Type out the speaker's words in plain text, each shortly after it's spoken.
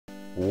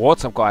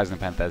What's up guys,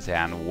 Nepenthez here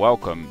and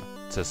welcome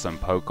to some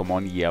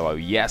Pokemon Yellow.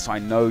 Yes, I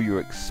know you're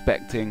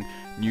expecting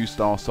New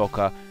Star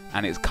Soccer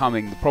and it's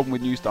coming. The problem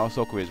with New Star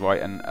Soccer is, right,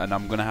 and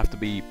I'm going to have to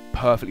be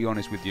perfectly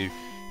honest with you,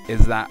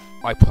 is that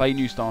I play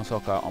New Star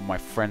Soccer on my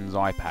friend's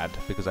iPad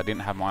because I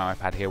didn't have my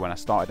iPad here when I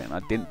started it and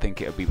I didn't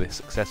think it would be this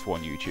successful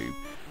on YouTube.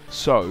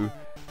 So,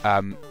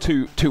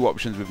 two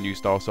options with New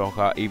Star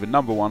Soccer. Either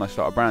number one, I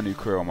start a brand new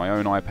career on my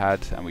own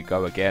iPad and we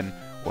go again.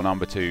 Or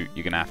number two,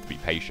 you're going to have to be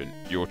patient.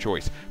 Your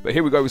choice. But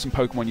here we go with some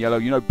Pokemon Yellow.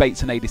 You know,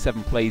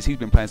 Bateson87 plays. He's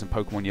been playing some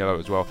Pokemon Yellow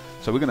as well.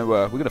 So we're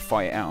gonna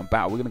fight it out in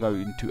battle. We're gonna go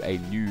into a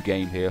new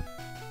game here.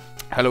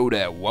 Hello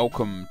there.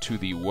 Welcome to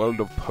the world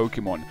of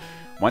Pokemon.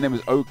 My name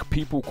is Oak.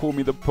 People call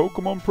me the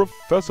Pokemon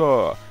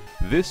Professor.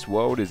 This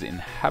world is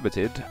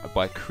inhabited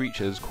by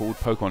creatures called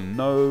Pokemon.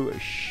 No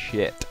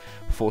shit.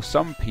 For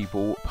some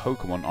people,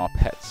 Pokemon are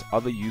pets.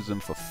 Others use them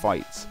for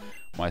fights.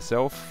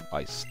 Myself,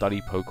 I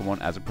study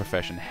Pokemon as a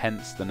profession,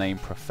 hence the name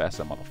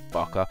Professor,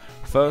 motherfucker.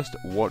 First,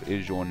 what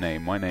is your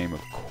name? My name, of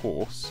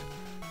course,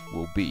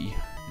 will be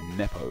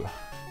Nepo.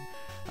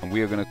 And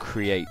we are going to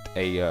create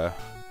a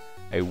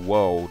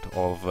world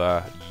of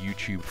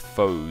YouTube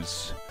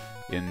foes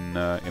in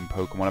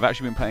Pokemon. I've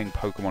actually been playing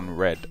Pokemon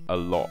Red a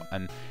lot,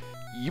 and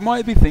you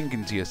might be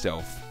thinking to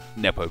yourself,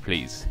 Nepo,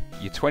 please,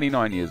 you're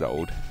 29 years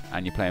old,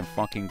 and you're playing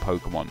fucking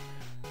Pokemon.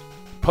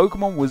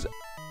 Pokemon was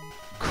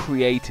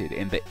created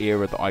in the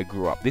era that I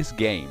grew up. This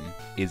game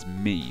is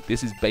me.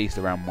 This is based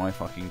around my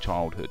fucking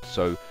childhood.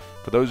 So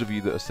for those of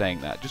you that are saying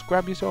that, just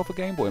grab yourself a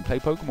Game Boy and play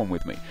Pokemon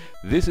with me.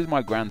 This is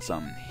my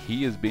grandson.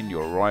 He has been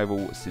your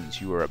rival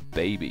since you were a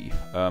baby.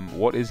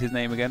 What is his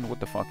name again? What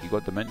the fuck? You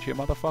got dementia,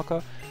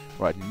 motherfucker?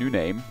 Right, new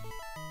name.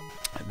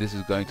 This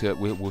is going to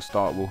we'll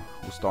start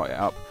it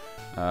up.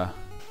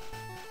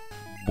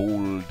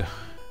 Bald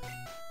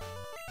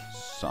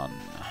Son.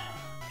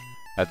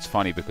 That's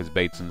funny because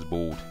Bateson's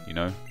bald, you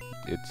know?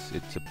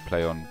 It's a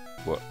play on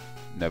what?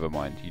 Never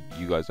mind.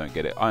 You guys don't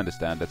get it. I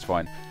understand. That's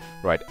fine.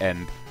 Right,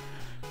 and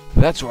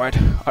that's right.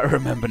 I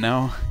remember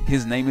now.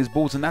 His name is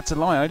Bolton. That's a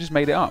lie. I just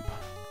made it up.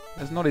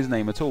 That's not his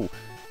name at all.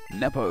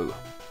 Nepo.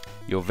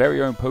 Your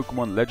very own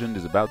Pokemon legend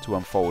is about to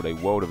unfold. A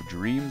world of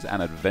dreams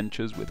and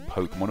adventures with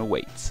Pokemon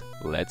awaits.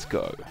 Let's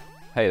go.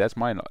 Hey, that's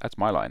my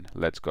line.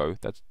 Let's go.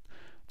 That's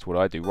what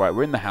I do. Right,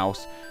 we're in the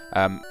house.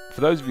 For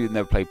those of you who've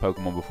never played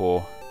Pokemon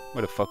before,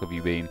 where the fuck have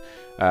you been?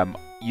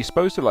 You're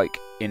supposed to like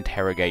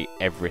interrogate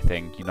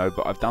everything, you know,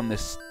 but I've done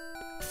this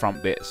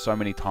front bit so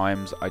many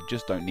times, I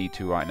just don't need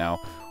to right now.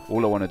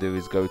 All I want to do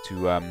is go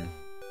to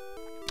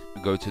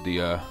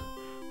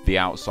the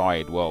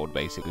outside world,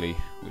 basically,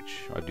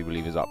 which I do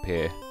believe is up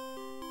here.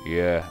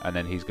 Yeah, and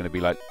then he's going to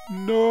be like,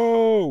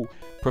 no!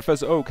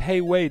 Professor Oak,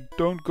 hey wait,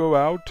 don't go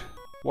out.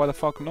 Why the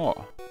fuck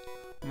not?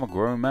 I'm a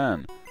grown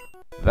man.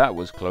 That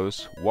was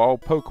close.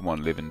 Wild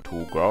Pokemon live in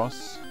tall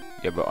grass.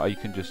 Yeah, but I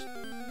can just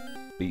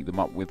beat them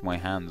up with my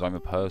hands. I'm a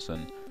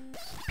person.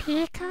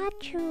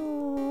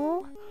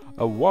 Pikachu.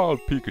 A wild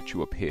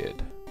Pikachu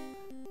appeared.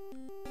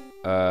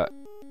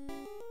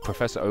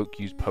 Professor Oak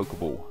used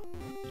Pokeball.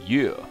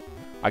 Yeah.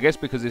 I guess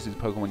because this is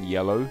Pokemon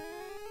Yellow,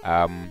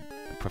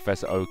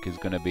 Professor Oak is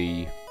gonna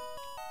be,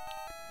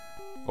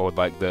 or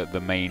like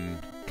the main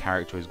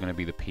character is gonna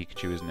be the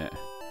Pikachu, isn't it?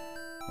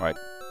 Right.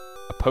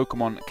 A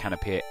Pokemon can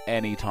appear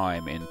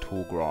anytime in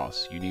tall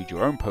grass. You need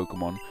your own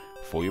Pokemon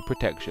for your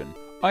protection.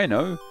 I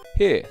know.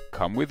 Here,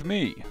 come with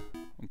me.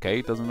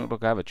 Okay, doesn't look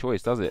like I have a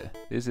choice, does it?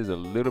 This is a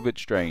little bit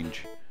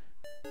strange.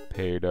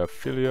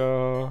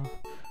 Pedophilia.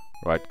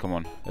 Right, come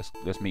on.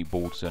 Let's meet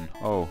Baldson.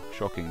 Oh,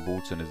 shocking.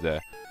 Baldson is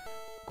there.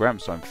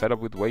 Gramps, I'm fed up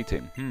with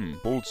waiting.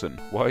 Baldson,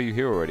 why are you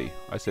here already?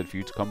 I said for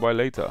you to come by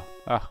later.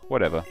 Ah,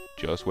 whatever.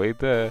 Just wait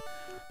there.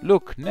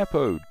 Look,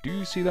 Nepo, do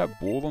you see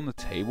that ball on the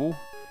table?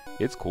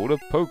 It's called a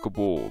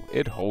Pokeball.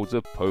 It holds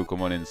a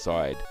Pokemon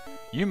inside.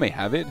 You may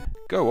have it.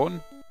 Go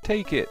on,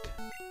 take it.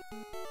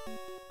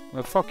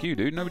 Well, fuck you,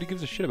 dude. Nobody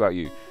gives a shit about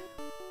you.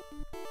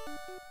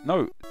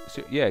 No.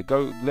 So, yeah,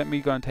 go. Let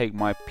me go and take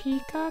my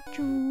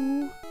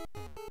Pikachu.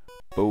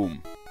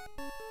 Boom.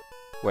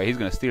 Wait, he's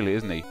going to steal it,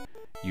 isn't he?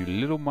 You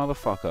little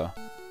motherfucker.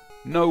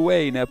 No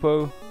way,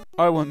 Nepo.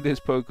 I want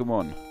this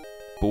Pokemon.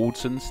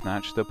 Baldson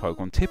snatched the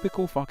Pokemon.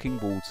 Typical fucking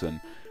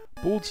Baldson.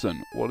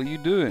 Baldson, what are you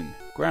doing?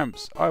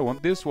 Gramps, I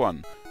want this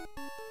one.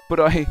 But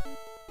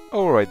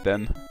Alright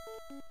then.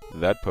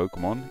 That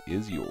Pokemon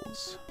is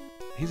yours.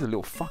 He's a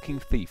little fucking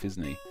thief,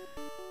 isn't he?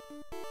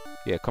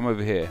 Yeah, come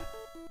over here.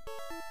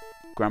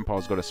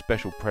 Grandpa's got a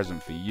special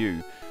present for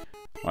you.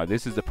 Right,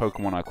 this is the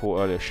Pokemon I caught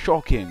earlier.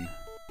 Shocking!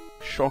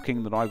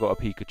 Shocking that I got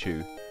a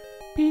Pikachu.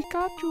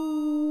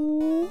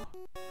 Pikachu!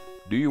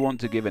 Do you want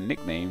to give a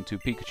nickname to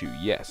Pikachu?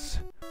 Yes.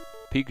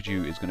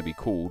 Pikachu is going to be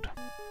called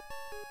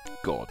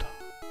God.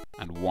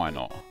 And why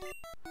not?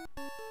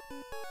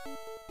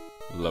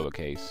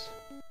 Lowercase.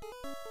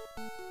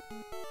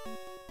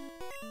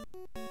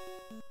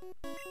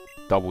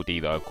 Double D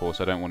though, of course.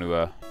 I don't want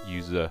to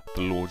use the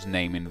Lord's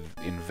name in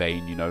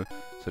vain, you know.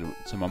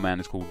 So my man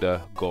is called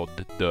God.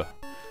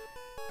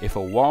 If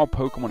a wild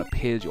Pokemon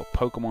appears, your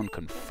Pokemon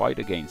can fight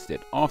against it.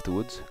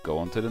 Afterwards, go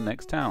on to the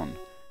next town.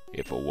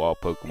 If a wild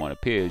Pokemon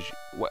appears...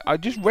 Wait, I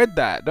just read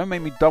that! Don't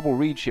make me double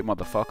read shit,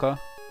 motherfucker.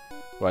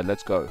 Right,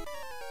 let's go.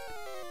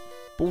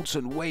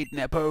 Bolson, wait,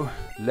 Nepo.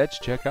 Let's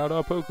check out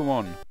our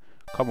Pokemon.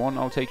 Come on,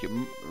 I'll take it.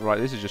 Right,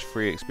 this is just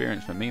free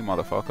experience for me,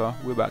 motherfucker.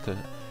 We're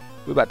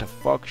about to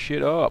fuck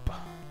shit up.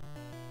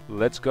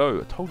 Let's go.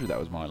 I told you that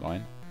was my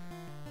line.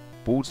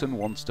 Bolson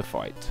wants to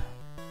fight.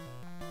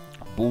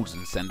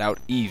 Bolson, send out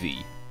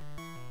Eevee.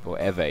 Or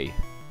Eve.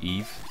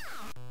 Eve.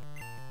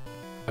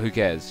 Who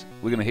cares?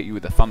 We're gonna hit you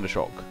with a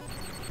Thundershock.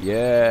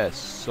 Yeah,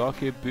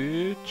 suck it,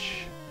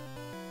 bitch.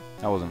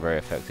 That wasn't very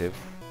effective.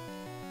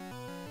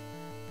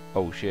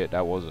 Oh shit,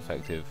 that was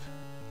effective.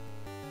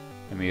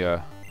 Let me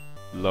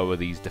lower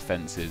these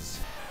defenses.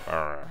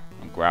 Arrgh,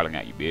 I'm growling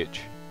at you, bitch.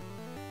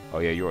 Oh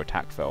yeah, your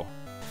attack fell.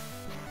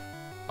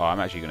 Oh, I'm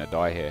actually gonna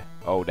die here.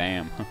 Oh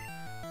damn.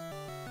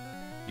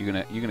 You're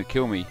gonna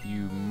kill me,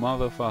 you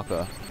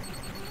motherfucker.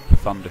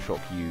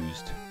 Thundershock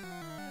used.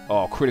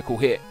 Oh, critical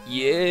hit.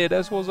 Yeah,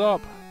 that's what's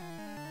up.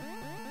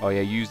 Oh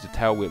yeah, used the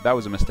tail whip. That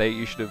was a mistake.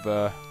 You should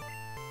have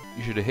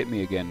hit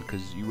me again,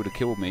 because you would have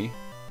killed me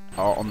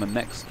on the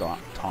next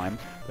time.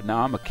 But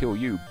now I'm gonna kill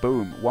you.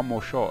 Boom, one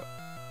more shot.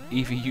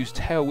 Eevee used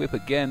tail whip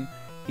again.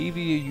 Eevee,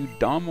 are you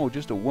dumb or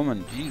just a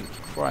woman? Jesus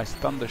Christ,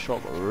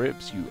 Thundershock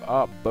rips you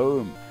up.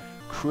 Boom.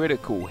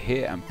 Critical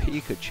hit and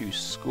Pikachu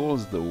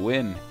scores the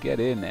win. Get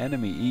in.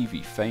 Enemy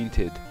Eevee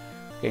fainted.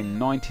 Gained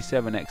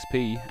 97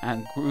 XP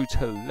and grew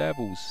to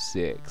level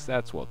 6.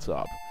 That's what's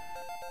up.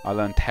 I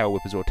learned Tail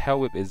Whip as well.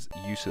 Tail Whip is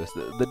useless.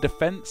 The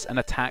defense and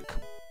attack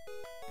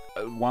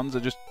ones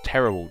are just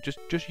terrible.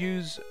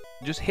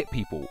 Just hit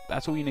people.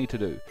 That's all you need to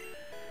do.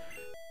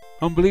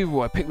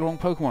 Unbelievable. I picked the wrong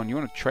Pokemon. You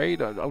want to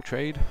trade? I'll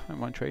trade. I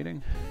don't mind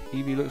trading.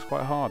 Eevee looks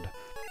quite hard.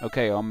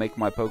 Okay, I'll make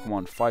my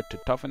Pokemon fight to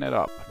toughen it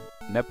up.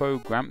 Nepo,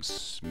 Gramps,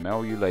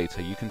 smell you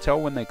later. You can tell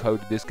when they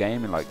coded this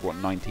game in like, what,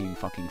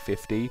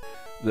 1950,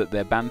 that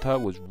their banter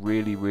was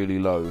really, really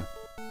low.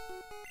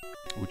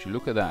 Would you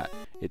look at that?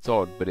 It's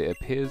odd, but it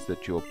appears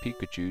that your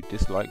Pikachu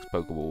dislikes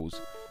Pokeballs.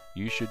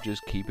 You should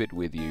just keep it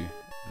with you.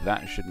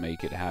 That should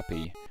make it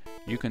happy.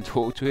 You can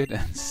talk to it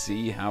and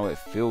see how it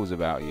feels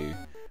about you.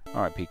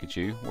 Alright,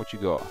 Pikachu, what you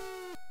got?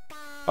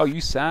 Oh,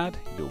 you sad?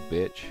 You little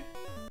bitch.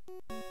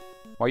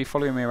 Why are you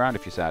following me around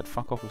if you're sad?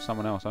 Fuck off with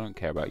someone else, I don't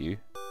care about you.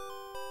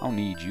 I don't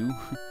need you.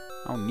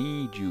 I don't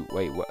need you.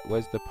 Wait,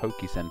 where's the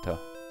Poke Center?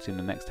 It's in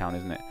the next town,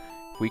 isn't it?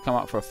 If we come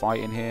up for a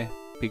fight in here,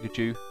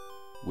 Pikachu,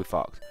 we're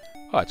fucked.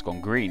 Oh, it's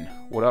gone green.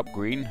 What up,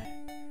 green?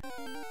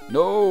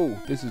 No!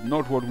 This is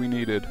not what we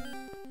needed.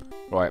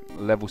 Right,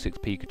 level 6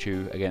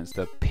 Pikachu against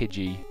a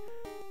Pidgey.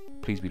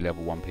 Please be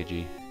level 1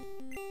 Pidgey.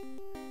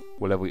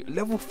 What level?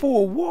 Level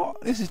 4? What?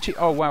 This is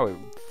oh wow, it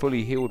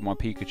fully healed my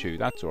Pikachu.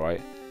 That's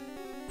alright.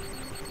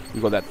 We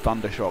got that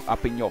Thundershock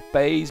up in your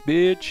face,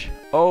 bitch.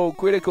 Oh,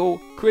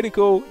 critical.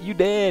 Critical. You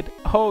dead.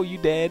 Oh, you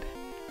dead.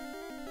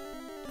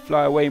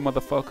 Fly away,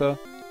 motherfucker.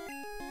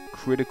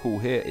 Critical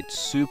hit. It's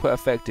super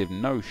effective.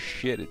 No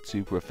shit, it's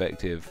super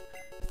effective.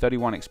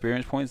 31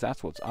 experience points.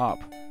 That's what's up.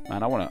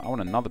 Man, I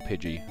want another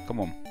Pidgey. Come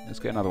on. Let's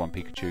get another one,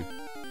 Pikachu.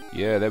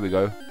 Yeah, there we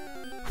go.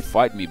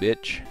 Fight me,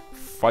 bitch.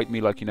 Fight me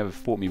like you never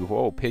fought me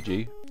before. Oh,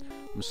 Pidgey.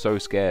 I'm so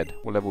scared.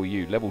 What level are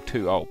you? Level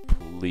 2. Oh,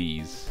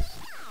 please.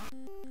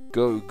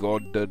 Go,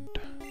 God,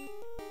 dude.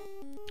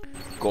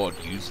 God,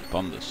 use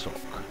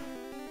Thundershock.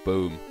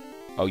 Boom.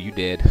 Oh, you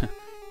dead.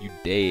 You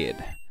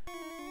dead.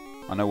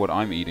 I know what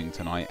I'm eating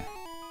tonight.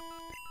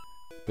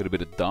 Little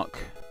bit of duck.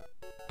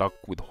 Duck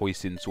with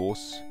hoisin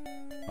sauce.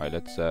 Alright,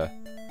 let's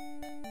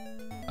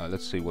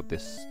see what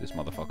this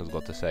motherfucker's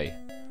got to say.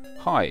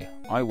 Hi,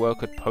 I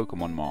work at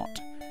Pokemon Mart.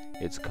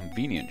 It's a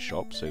convenience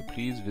shop, so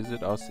please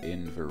visit us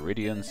in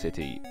Viridian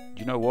City. Do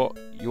you know what?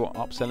 Your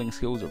upselling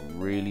skills are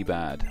really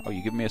bad. Oh,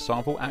 you give me a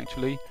sample?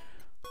 Actually,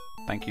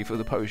 thank you for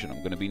the potion. I'm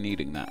going to be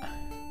needing that.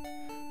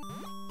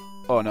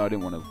 Oh, no, I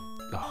didn't want to...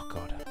 Oh,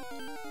 God.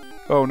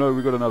 Oh, no,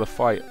 we got another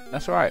fight.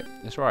 That's right.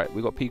 That's right.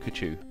 We got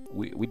Pikachu.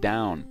 We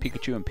down.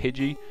 Pikachu and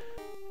Pidgey.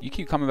 You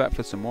keep coming back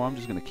for some more. I'm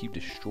just going to keep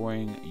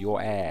destroying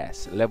your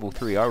ass. Level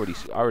 3. I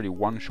already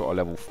one-shot a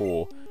level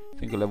 4.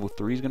 Think a level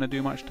 3 is going to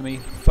do much to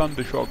me?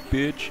 Thundershock,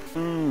 bitch.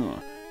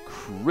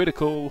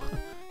 Critical.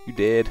 You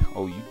dead.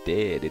 Oh, you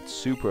dead. It's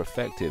super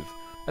effective.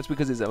 That's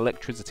because it's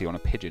electricity on a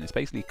pigeon. It's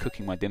basically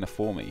cooking my dinner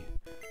for me.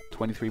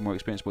 23 more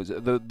experience points.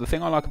 The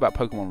thing I like about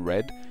Pokemon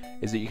Red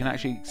is that you can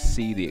actually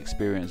see the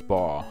experience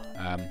bar,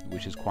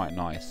 which is quite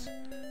nice.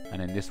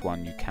 And in this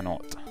one, you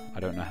cannot. I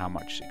don't know how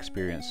much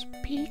experience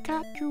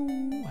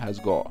Pikachu has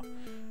got.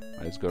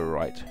 Right, let's go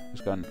right.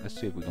 Let's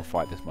see if we can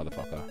fight this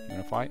motherfucker. You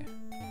wanna fight?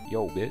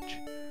 Yo, bitch.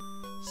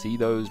 See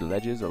those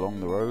ledges along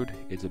the road?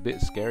 It's a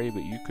bit scary,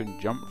 but you can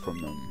jump from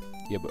them.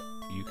 Yeah, but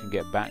you can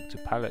get back to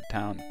Pallet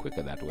Town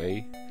quicker that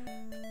way.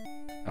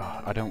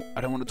 Oh, I don't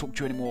want to talk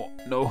to you anymore.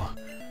 No.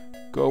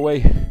 Go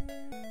away.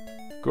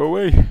 Go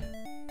away.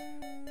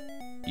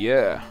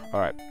 Yeah.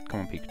 Alright,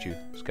 come on, Pikachu.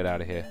 Let's get out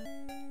of here.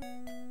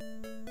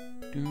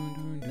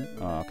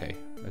 Oh, okay.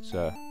 Let's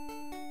go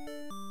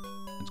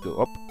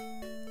up.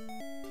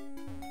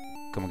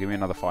 Come on, give me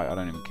another fight. I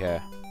don't even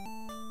care.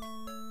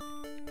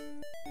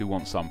 Who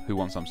wants some? Who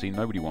wants some? See,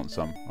 nobody wants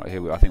some. Right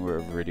here, I think we're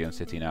at Viridian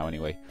City now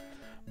anyway.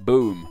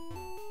 Boom.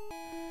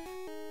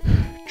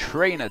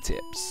 Trainer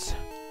tips.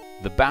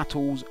 The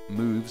battles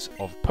moves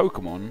of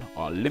Pokemon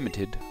are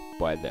limited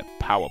by their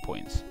power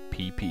points,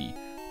 PP.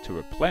 To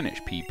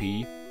replenish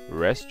PP,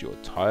 rest your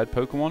tired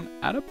Pokemon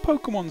at a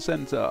Pokemon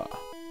Center.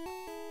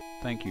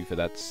 Thank you for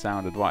that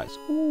sound advice.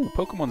 Ooh,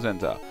 Pokemon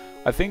Center.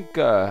 I think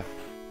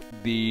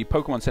the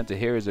Pokemon Center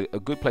here is a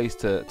good place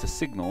to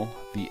signal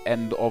the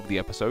end of the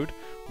episode.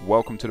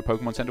 Welcome to the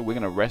Pokemon Center. We're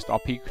going to rest our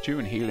Pikachu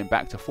and heal him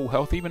back to full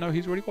health, even though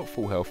he's already got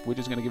full health. We're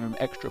just going to give him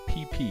extra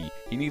PP.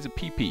 He needs a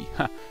PP.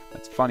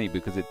 That's funny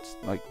because it's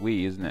like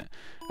we, isn't it?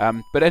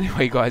 But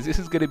anyway, guys, this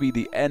is going to be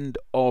the end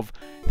of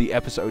the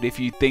episode. If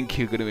you think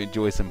you're going to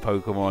enjoy some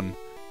Pokemon,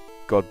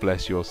 God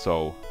bless your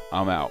soul.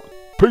 I'm out.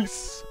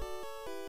 Peace!